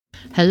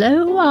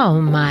Hello,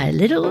 all my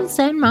littles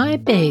and my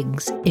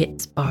bigs.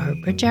 It's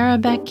Barbara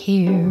Jarabek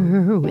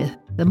here with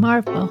the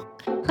marvel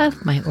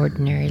of my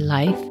ordinary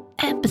life,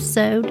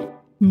 episode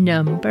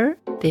number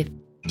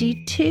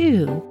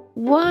 52.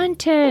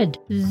 Wanted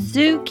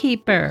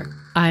zookeeper.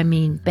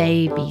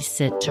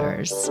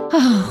 Babysitters.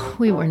 Oh,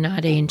 we were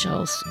not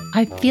angels.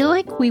 I feel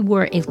like we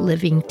were a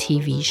living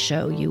TV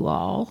show, you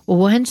all.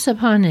 Once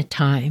upon a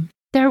time,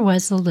 there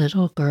was a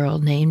little girl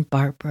named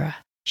Barbara.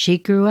 She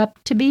grew up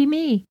to be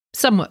me.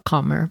 Somewhat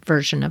calmer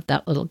version of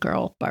that little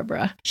girl,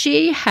 Barbara.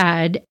 She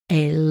had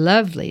a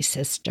lovely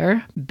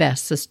sister,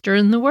 best sister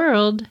in the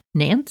world,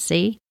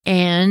 Nancy,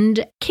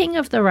 and King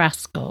of the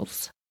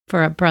Rascals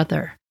for a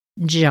brother,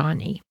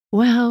 Johnny.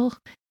 Well,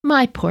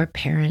 my poor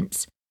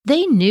parents,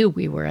 they knew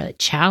we were a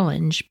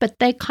challenge, but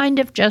they kind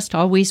of just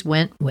always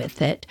went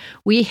with it.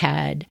 We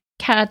had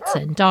cats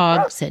and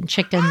dogs and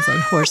chickens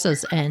and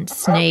horses and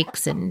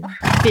snakes and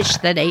fish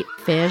that ate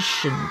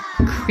fish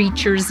and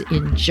creatures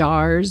in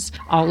jars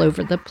all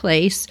over the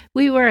place.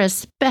 We were a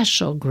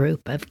special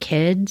group of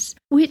kids,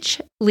 which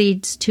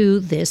leads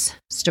to this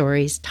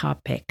story's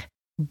topic,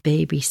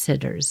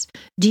 babysitters.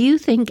 Do you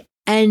think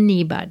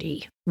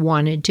anybody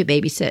wanted to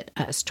babysit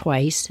us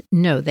twice?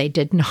 No, they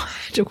did not.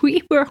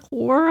 We were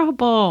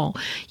horrible.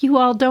 You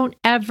all don't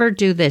ever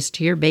do this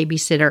to your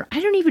babysitter.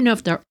 I don't even know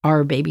if there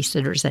are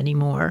babysitters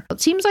anymore.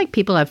 It seems like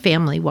people have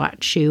family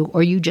watch you,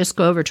 or you just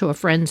go over to a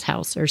friend's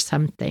house or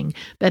something.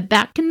 But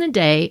back in the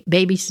day,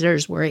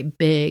 babysitters were a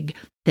big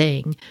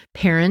thing.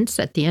 Parents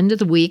at the end of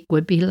the week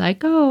would be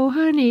like, "Oh,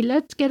 honey,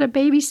 let's get a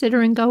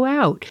babysitter and go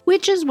out,"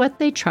 which is what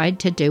they tried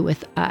to do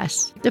with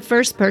us. The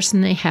first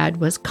person they had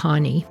was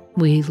Connie.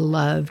 We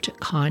loved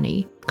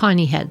Connie.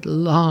 Connie had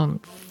long,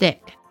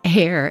 thick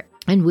hair,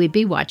 and we'd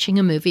be watching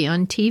a movie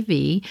on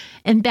TV.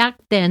 And back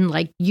then,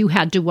 you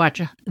had to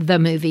watch the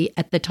movie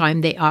at the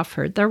time they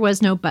offered. There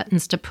was no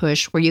buttons to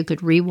push where you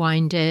could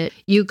rewind it.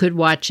 You could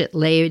watch it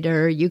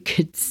later. You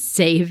could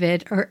save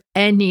it or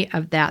any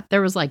of that.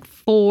 There was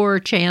 4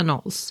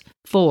 channels.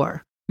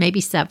 4.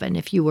 Maybe 7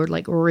 if you were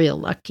real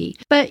lucky.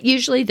 But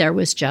usually there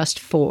was just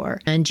 4.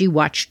 And you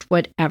watched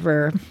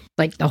whatever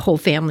the whole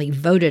family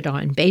voted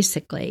on,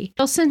 basically.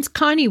 Well, since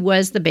Connie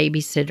was the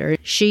babysitter,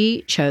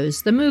 she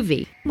chose the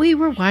movie. We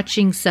were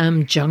watching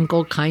some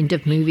jungle kind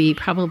of movie,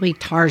 probably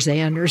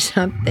Tarzan or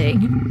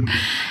something.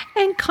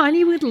 And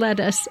Connie would let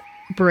us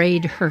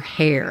braid her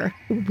hair.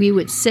 We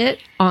would sit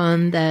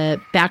on the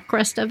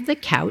backrest of the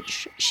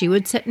couch. She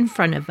would sit in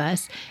front of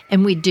us,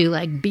 and we'd do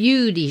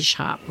beauty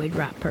shop. We'd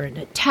wrap her in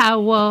a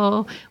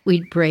towel.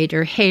 We'd braid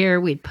her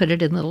hair. We'd put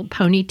it in little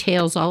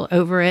ponytails all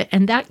over it,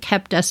 and that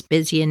kept us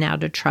busy and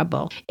out of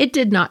trouble. It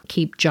did not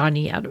keep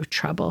Johnny out of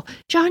trouble.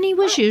 Johnny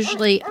was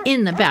usually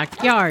in the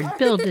backyard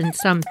building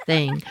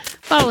something,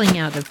 falling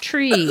out of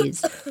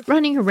trees,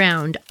 running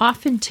around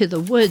off into the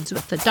woods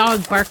with the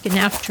dog barking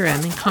after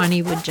him, and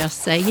Connie would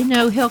just say,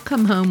 he'll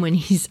come home when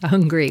he's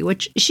hungry,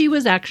 which she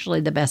was actually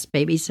the best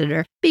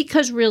babysitter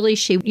because really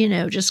she,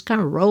 just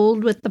kind of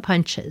rolled with the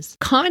punches.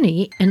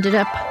 Connie ended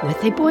up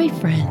with a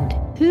boyfriend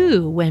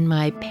who, when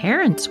my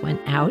parents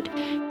went out,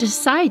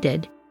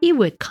 decided he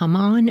would come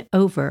on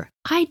over.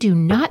 I do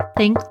not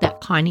think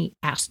that Connie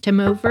asked him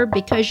over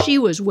because she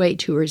was way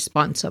too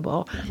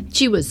responsible.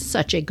 She was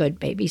such a good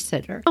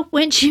babysitter. But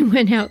when she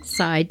went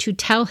outside to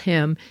tell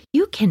him,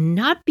 "You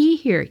cannot be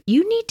here.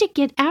 You need to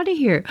get out of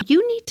here.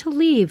 You need to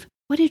leave,"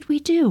 what did we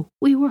do?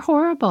 We were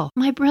horrible.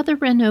 My brother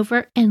ran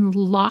over and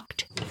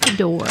locked the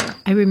door.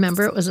 I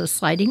remember it was a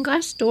sliding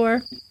glass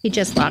door. He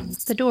just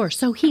locked the door.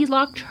 So he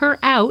locked her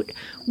out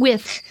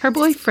with her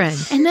boyfriend.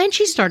 And then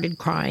she started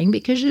crying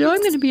because, I'm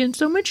going to be in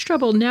so much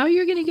trouble. Now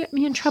you're going to get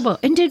me in trouble.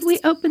 And did we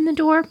open the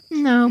door?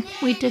 No,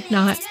 we did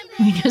not.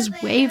 We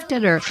just waved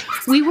at her.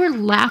 We were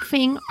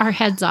laughing our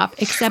heads off,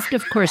 except,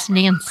 of course,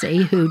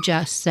 Nancy, who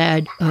just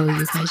said, "Oh,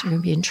 you guys are going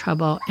to be in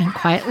trouble," and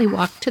quietly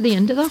walked to the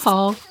end of the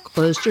hall,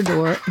 closed her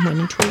door, and went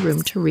into a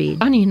room to read.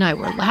 Bonnie and I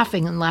were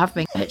laughing and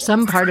laughing.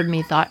 Some part of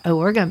me thought, oh,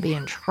 we're going to be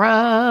in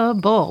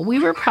trouble. We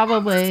were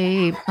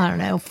probably,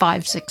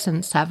 5, 6,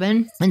 and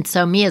 7. And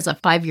so me as a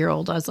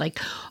 5-year-old, I was like,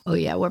 oh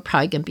yeah, we're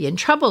probably going to be in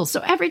trouble.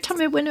 So every time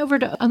I went over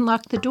to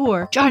unlock the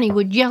door, Johnny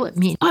would yell at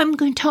me, "I'm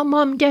going to tell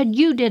Mom, Dad,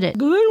 you did it." I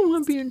don't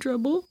want to be in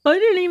trouble. I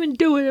didn't even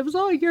do it. It was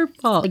all your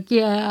fault.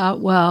 Yeah,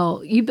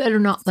 well, you better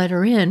not let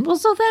her in. Well,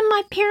 so then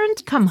my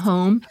parents come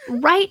home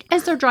right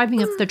as they're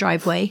driving up the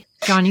driveway.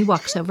 Johnny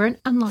walks over and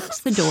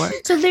unlocks the door.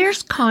 So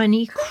there's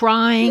Connie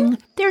crying.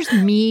 There's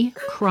me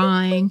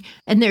crying.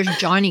 And there's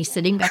Johnny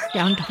sitting back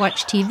down to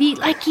watch TV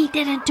like he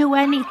didn't do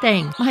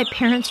anything. My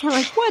parents were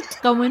like, "What's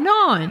going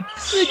on?"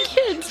 The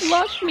kids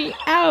locked me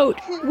out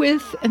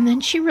with, and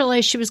then she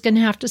realized she was going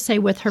to have to say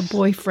with her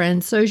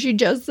boyfriend. So she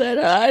just said,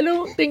 "I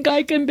don't think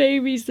I can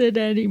babysit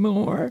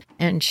anymore."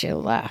 And she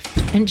left.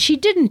 And she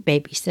didn't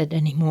babysit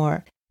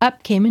anymore.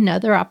 Up came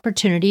another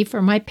opportunity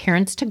for my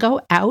parents to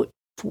go out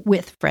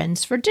with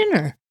friends for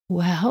dinner.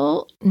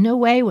 Well, no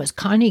way was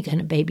Connie going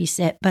to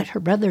babysit, but her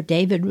brother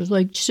David was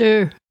like,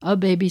 "Sure, I'll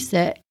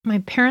babysit." My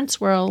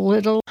parents were a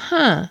little,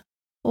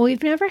 well,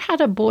 we've never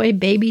had a boy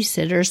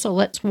babysitter, so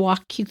let's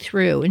walk you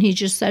through. And he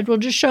just said, well,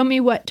 just show me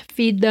what to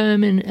feed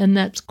them, and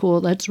that's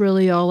cool. That's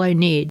really all I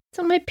need.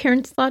 So my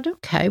parents thought,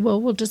 okay,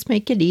 well, we'll just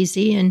make it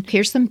easy, and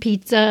here's some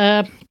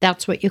pizza.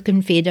 That's what you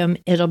can feed them.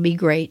 It'll be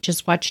great.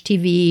 Just watch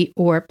TV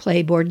or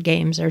play board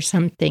games or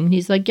something.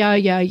 He's like, yeah,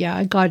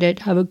 I got it.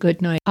 Have a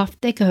good night. Off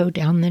they go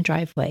down the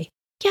driveway.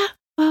 Yeah,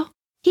 well,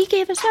 he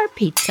gave us our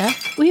pizza.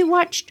 We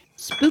watched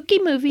spooky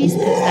movies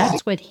because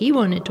that's what he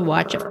wanted to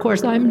watch. Of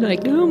course, I'm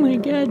like, oh my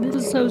God, this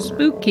is so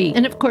spooky.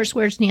 And of course,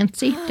 where's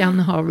Nancy? Down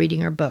the hall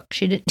reading her book.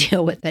 She didn't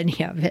deal with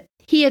any of it.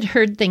 He had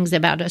heard things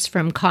about us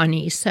from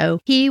Connie, so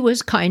he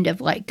was kind of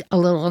like a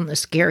little on the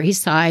scary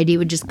side. He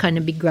would just kind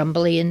of be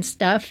grumbly and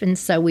stuff, and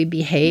so we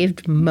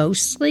behaved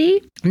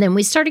mostly. And then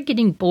we started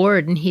getting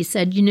bored, and he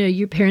said,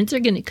 your parents are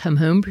going to come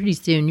home pretty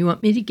soon. You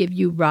want me to give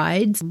you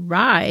rides?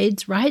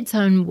 Rides? Rides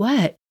on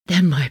what?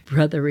 Then my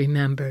brother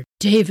remembered,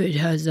 David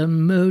has a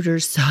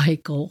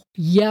motorcycle.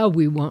 Yeah,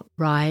 we want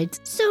rides.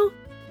 So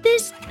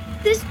this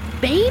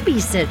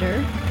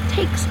babysitter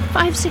takes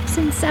 5, 6,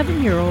 and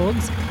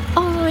 7-year-olds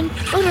on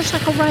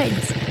motorcycle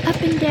rides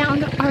up and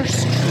down our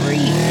street.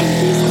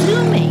 And he's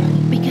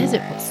zooming because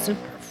it was super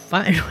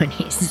fun when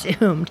he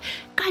zoomed.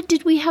 God,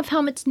 did we have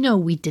helmets? No,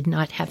 we did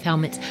not have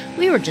helmets.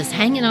 We were just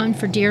hanging on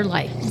for dear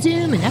life,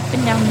 zooming up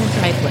and down the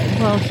driveway.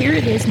 Well, here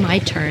it is my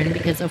turn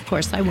because, of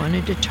course, I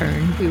wanted to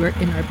turn. We were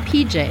in our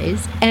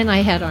PJs, and I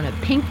had on a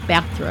pink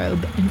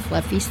bathrobe and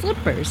fluffy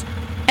slippers,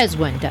 as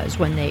one does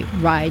when they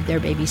ride their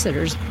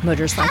babysitter's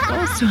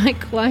motorcycle. So I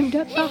climbed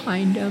up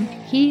behind him.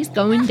 He's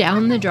going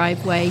down the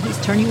driveway.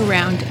 He's turning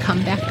around to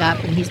come back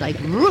up, and he's like,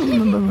 vroom,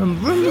 vroom, vroom,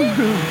 vroom,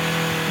 vroom,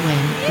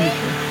 when we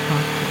were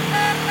honking.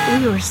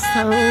 We were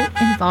so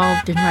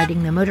involved in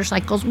riding the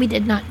motorcycles, we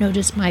did not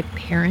notice my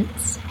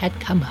parents had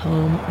come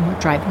home and were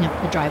driving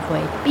up the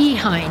driveway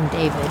behind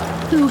David,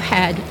 who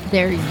had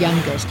their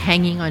youngest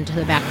hanging onto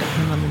the back of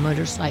him on the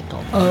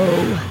motorcycle.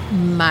 Oh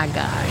my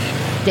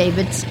gosh.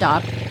 David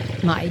stopped.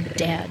 My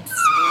dad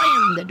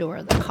slammed the door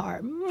of the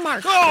car,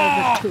 marched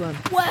over to him.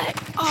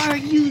 What are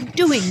you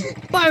doing?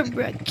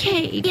 Barbara,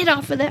 Kay, get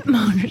off of that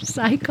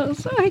motorcycle.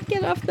 So I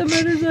get off the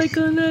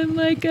motorcycle and I'm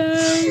like,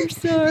 I'm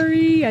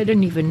sorry. I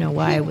didn't even know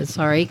why I was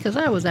sorry because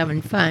I was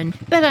having fun.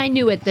 But I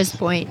knew at this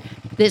point,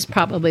 this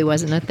probably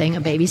wasn't a thing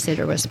a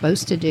babysitter was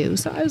supposed to do.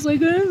 So I was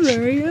like,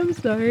 I'm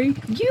sorry.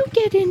 You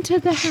get into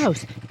the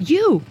house.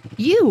 You,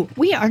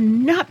 we are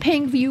not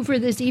paying for you for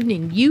this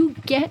evening. You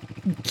get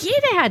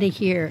out of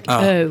here.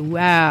 Oh,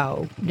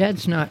 wow.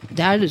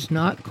 That is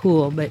not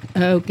cool, but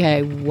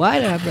okay,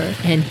 whatever.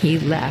 And he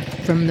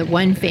left from the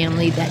one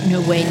family that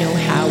no way, no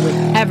how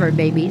would ever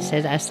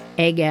babysit us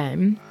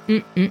again.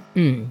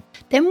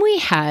 Then we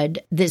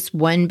had this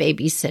one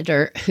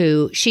babysitter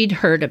who she'd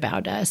heard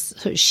about us.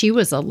 So she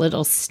was a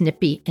little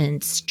snippy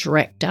and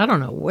strict. I don't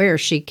know where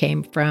she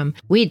came from.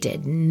 We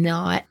did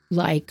not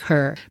like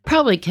her,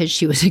 probably because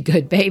she was a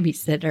good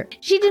babysitter.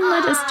 She didn't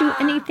let us do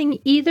anything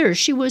either.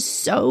 She was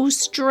so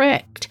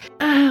strict.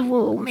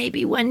 Well,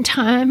 maybe one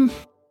time,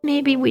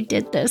 maybe we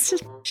did this.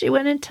 She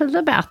went into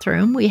the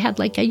bathroom. We had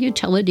like a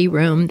utility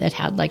room that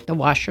had like the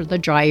washer, the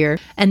dryer,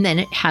 and then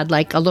it had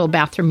like a little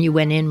bathroom you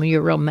went in when you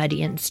were real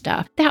muddy and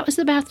stuff. That was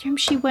the bathroom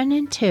she went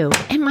into.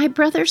 And my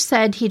brother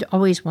said he'd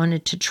always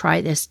wanted to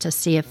try this to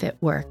see if it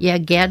worked. You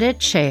get a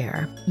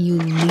chair, you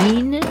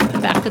lean the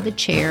back of the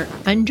chair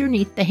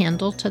underneath the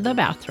handle to the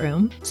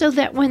bathroom so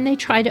that when they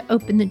try to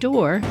open the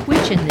door,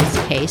 which in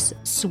this case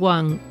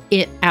swung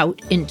it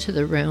out into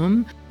the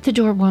room, the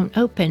door won't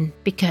open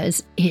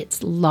because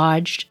it's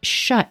lodged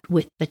shut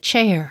with the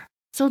chair.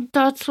 So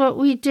that's what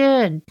we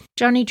did.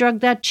 Johnny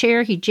drugged that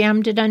chair, he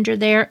jammed it under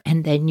there,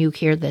 and then you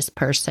hear this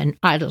person,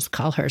 I just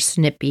call her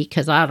Snippy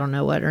because I don't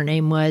know what her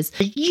name was.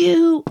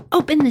 You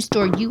open this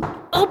door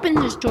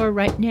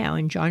right now.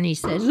 And Johnny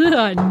says,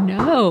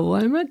 no,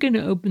 I'm not going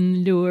to open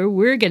the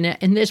door. At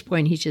this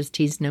point, he's just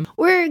teasing him.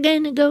 We're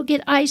going to go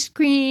get ice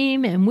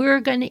cream and we're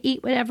going to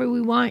eat whatever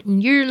we want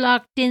and you're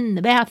locked in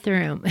the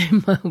bathroom.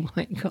 And oh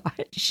my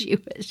God, she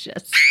was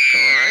just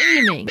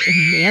screaming.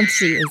 And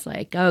Nancy was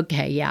like,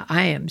 okay, yeah,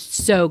 I am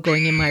so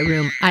going in my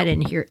room. I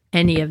didn't hear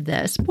any of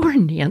this. Poor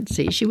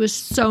Nancy. She was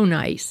so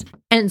nice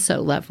and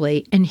so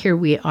lovely. And here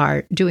we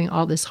are doing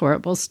all this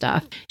horrible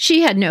stuff.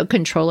 She had no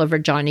control over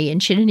Johnny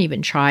and she didn't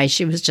even try.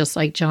 She was just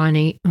like,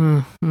 Johnny,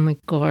 oh my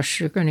gosh,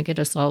 you're going to get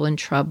us all in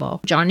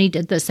trouble. Johnny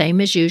did the same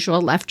as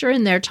usual, left her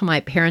in there till my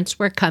parents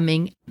were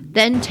coming,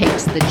 then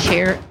takes the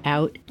chair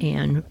out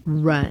and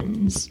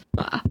runs.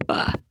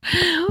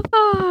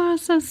 Oh,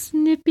 so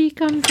Snippy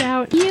comes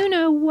out. You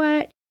know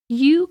what?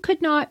 You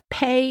could not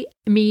pay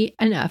me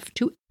enough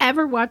to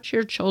ever watch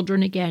your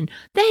children again.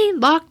 They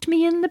locked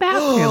me in the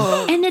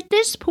bathroom. And at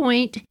this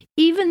point,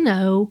 even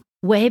though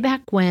way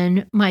back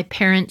when my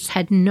parents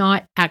had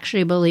not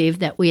actually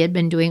believed that we had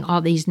been doing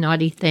all these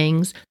naughty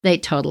things, they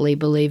totally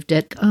believed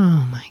it.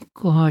 Oh my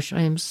gosh,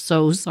 I am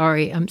so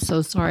sorry. I'm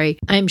so sorry.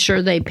 I'm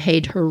sure they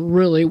paid her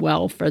really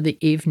well for the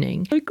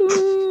evening. Like,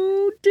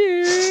 oh,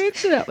 Dick.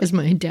 That was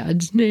my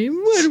dad's name.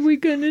 What are we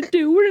going to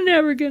do? We're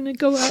never going to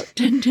go out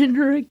to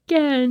dinner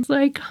again. It's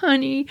like,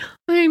 honey,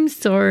 I'm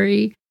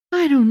sorry.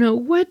 I don't know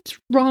what's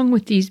wrong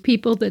with these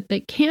people that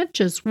they can't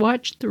just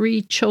watch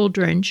 3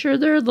 children. Sure,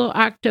 they're a little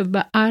active,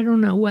 but I don't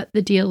know what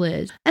the deal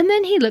is. And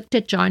then he looked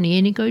at Johnny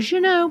and he goes,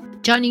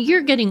 Johnny,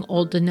 you're getting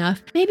old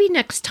enough. Maybe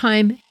next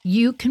time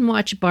you can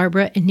watch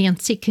Barbara and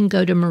Nancy can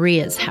go to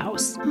Maria's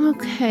house.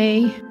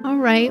 Okay. All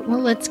right. Well,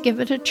 let's give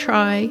it a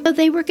try. So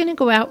they were going to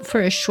go out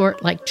for a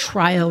short,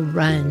 trial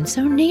run.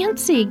 So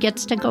Nancy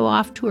gets to go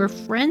off to her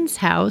friend's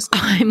house.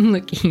 I'm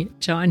looking at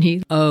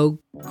Johnny. Oh,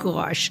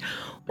 gosh.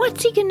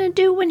 What's he going to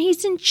do when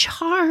he's in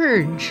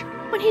charge?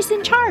 Like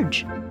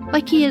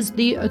he has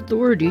the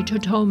authority to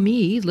tell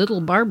me,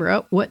 little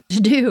Barbara, what to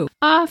do.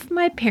 Off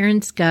my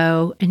parents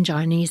go, and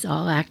Johnny's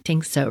all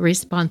acting so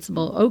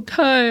responsible.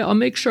 Okay, I'll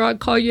make sure I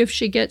call you if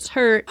she gets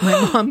hurt. My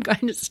mom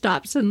kind of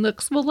stops and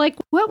looks, well,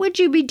 what would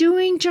you be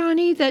doing,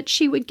 Johnny, that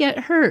she would get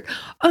hurt?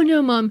 Oh,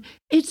 no, Mom,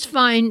 it's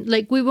fine.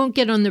 We won't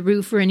get on the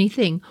roof or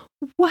anything.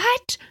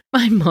 What?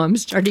 My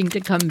mom's starting to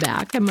come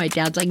back, and my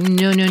dad's like,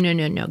 no.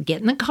 Get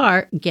in the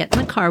car.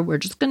 We're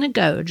just going to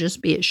go.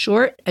 Just be a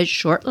short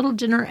little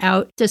dinner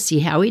out to see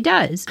how he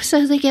does.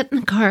 So they get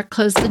in the car,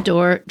 close the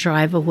door,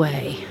 drive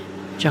away.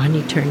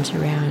 Johnny turns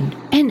around,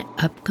 and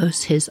up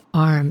goes his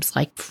arms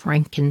like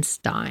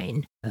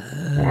Frankenstein. Johnny,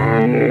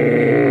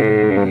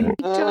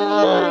 why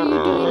are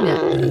you doing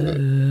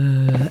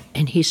that?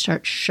 And he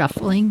starts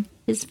shuffling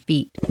his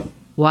feet,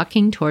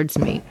 walking towards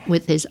me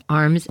with his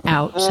arms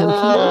out so he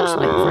looks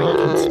like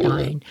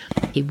Frankenstein.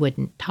 He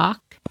wouldn't talk.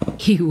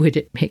 He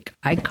wouldn't make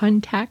eye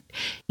contact.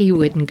 He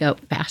wouldn't go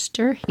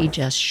faster. He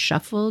just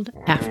shuffled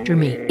after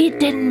me. It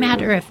didn't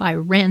matter if I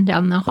ran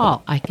down the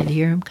hall. I could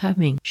hear him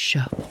coming.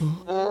 Shuffle.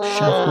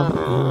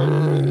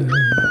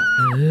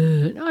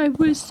 I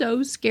was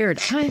so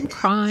scared. I'm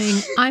crying.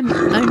 I'm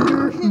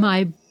under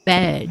my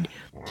bed.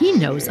 He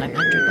knows I'm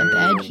under the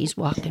bed. He's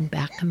walking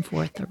back and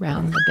forth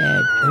around the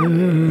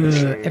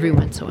bed. Every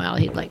once in a while,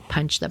 he'd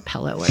punch the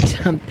pillow or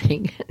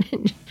something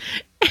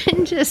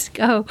and just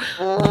go,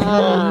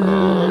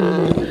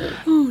 oh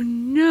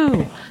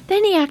no.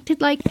 Then he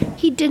acted like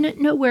he didn't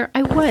know where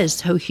I was.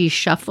 So he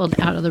shuffled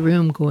out of the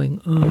room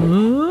going,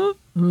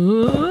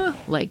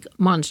 like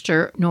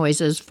monster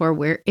noises for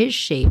where is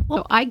she?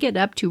 So I get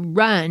up to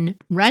run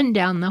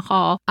down the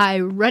hall.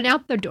 I run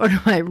out the door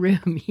to my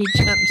room. He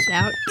jumps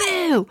out.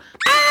 Boo!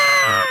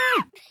 Ah!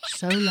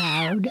 So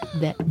loud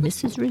that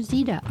Mrs.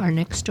 Rosita, our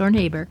next door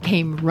neighbor,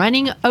 came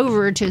running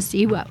over to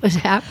see what was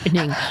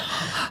happening.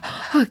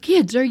 Oh,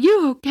 kids, are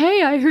you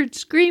okay? I heard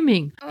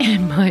screaming.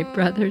 And my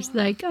brother's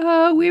like,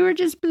 oh, we were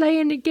just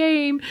playing a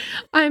game.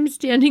 I'm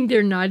standing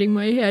there nodding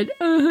my head.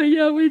 Oh,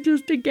 yeah, we're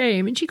just a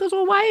game. And she goes,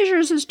 well, why is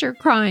your sister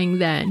crying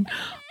then?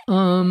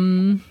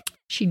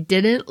 She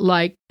didn't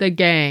like the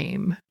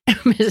game.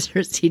 Miss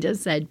Rosita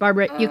said,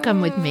 Barbara, you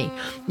come with me.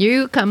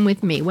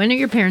 When are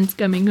your parents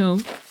coming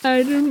home?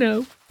 I don't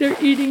know. They're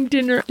eating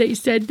dinner. They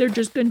said they're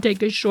just going to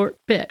take a short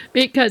bit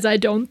because I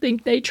don't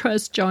think they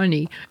trust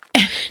Johnny.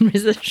 And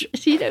Mrs.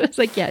 Rosita was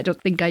like, yeah, I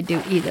don't think I do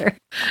either.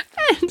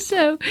 And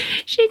so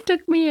she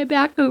took me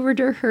back over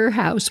to her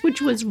house,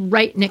 which was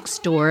right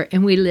next door.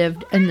 And we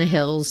lived in the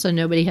hills, so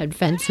nobody had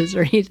fences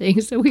or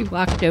anything. So we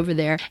walked over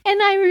there.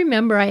 And I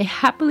remember I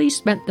happily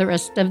spent the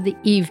rest of the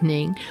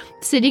evening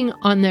sitting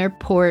on their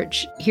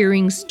porch,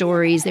 hearing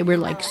stories. They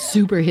were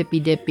super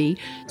hippy-dippy.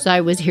 So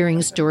I was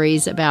hearing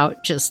stories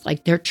about just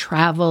their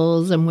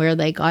travels and where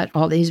they got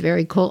all these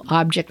very cool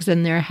objects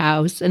in their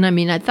house. And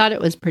I thought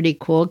it was pretty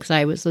cool because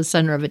I was the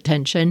center of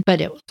attention,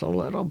 but it was a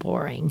little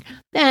boring.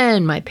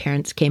 Then my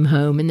parents came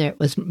home and it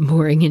wasn't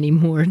boring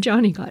anymore.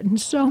 Johnny got in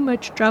so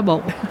much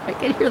trouble. I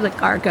could hear the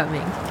car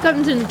coming.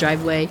 Comes in the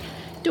driveway,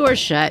 door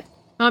shut.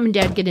 Mom and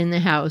Dad get in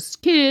the house.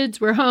 Kids,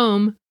 we're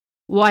home.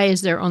 Why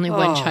is there only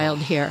one child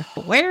here?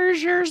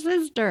 Where's your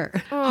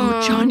sister?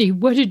 Oh, Johnny,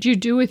 what did you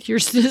do with your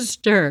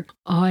sister?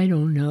 I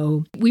don't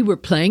know. We were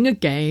playing a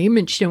game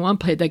and she didn't want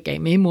to play that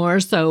game anymore.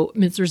 So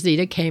Miss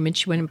Rosita came and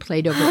she went and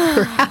played over at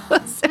her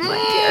house. And my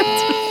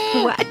parents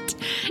were, what?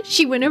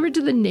 She went over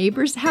to the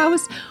neighbor's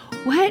house.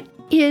 What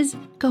is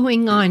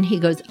going on? He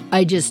goes,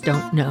 I just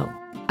don't know,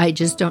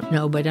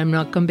 but I'm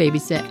not going to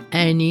babysit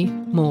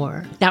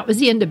anymore. That was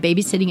the end of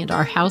babysitting at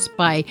our house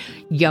by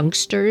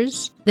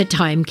youngsters. The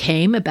time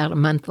came about a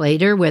month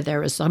later where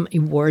there was some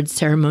award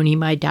ceremony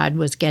my dad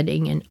was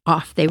getting, and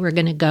off they were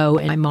going to go.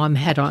 And my mom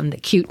had on the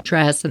cute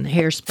dress and the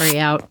hairspray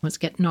out, was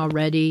getting all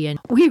ready. And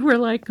we were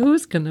like,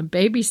 who's going to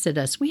babysit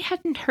us? We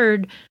hadn't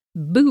heard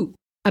boo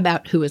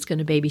about who was going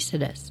to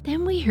babysit us.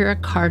 Then we hear a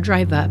car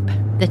drive up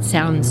that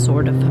sounds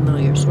sort of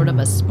familiar, sort of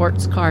a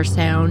sports car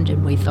sound.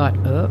 And we thought,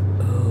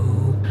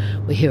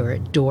 we hear a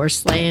door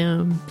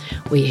slam.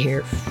 We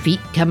hear feet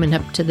coming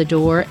up to the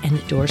door, and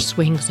the door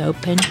swings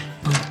open.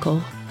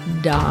 Uncle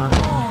Don.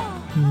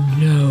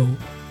 No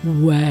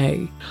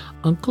way.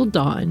 Uncle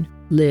Don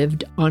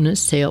lived on a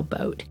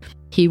sailboat.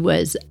 He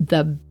was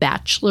the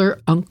bachelor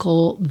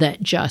uncle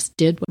that just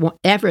did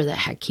whatever the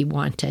heck he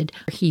wanted.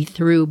 He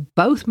threw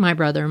both my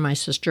brother and my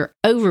sister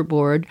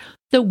overboard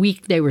the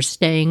week they were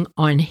staying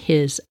on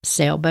his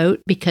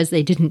sailboat because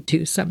they didn't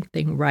do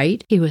something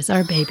right. He was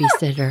our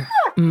babysitter.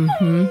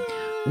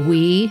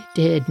 We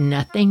did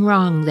nothing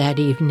wrong that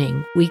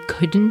evening. We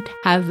couldn't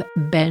have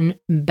been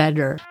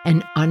better.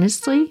 And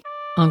honestly,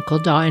 Uncle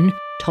Don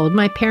told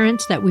my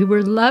parents that we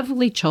were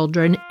lovely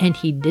children, and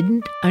he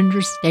didn't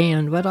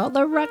understand what all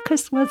the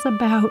ruckus was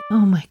about.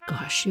 Oh my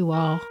gosh, you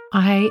all.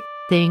 I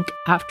think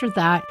after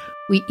that,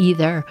 we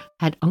either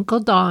had Uncle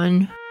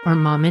Don or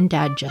Mom and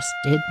Dad just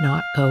did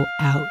not go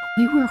out.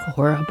 We were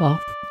horrible.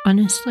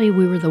 Honestly,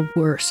 we were the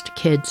worst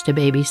kids to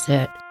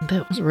babysit, but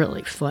it was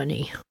really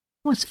funny.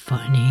 It was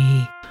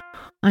funny.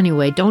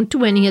 Anyway, don't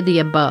do any of the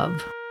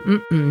above.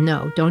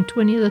 No, don't do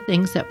any of the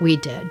things that we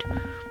did.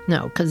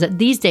 No, because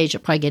these days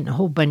you'll probably get in a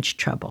whole bunch of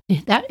trouble.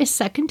 That is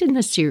second in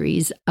the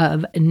series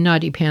of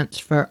Naughty Pants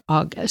for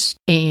August.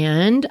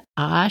 And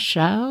I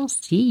shall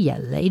see you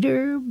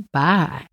later. Bye.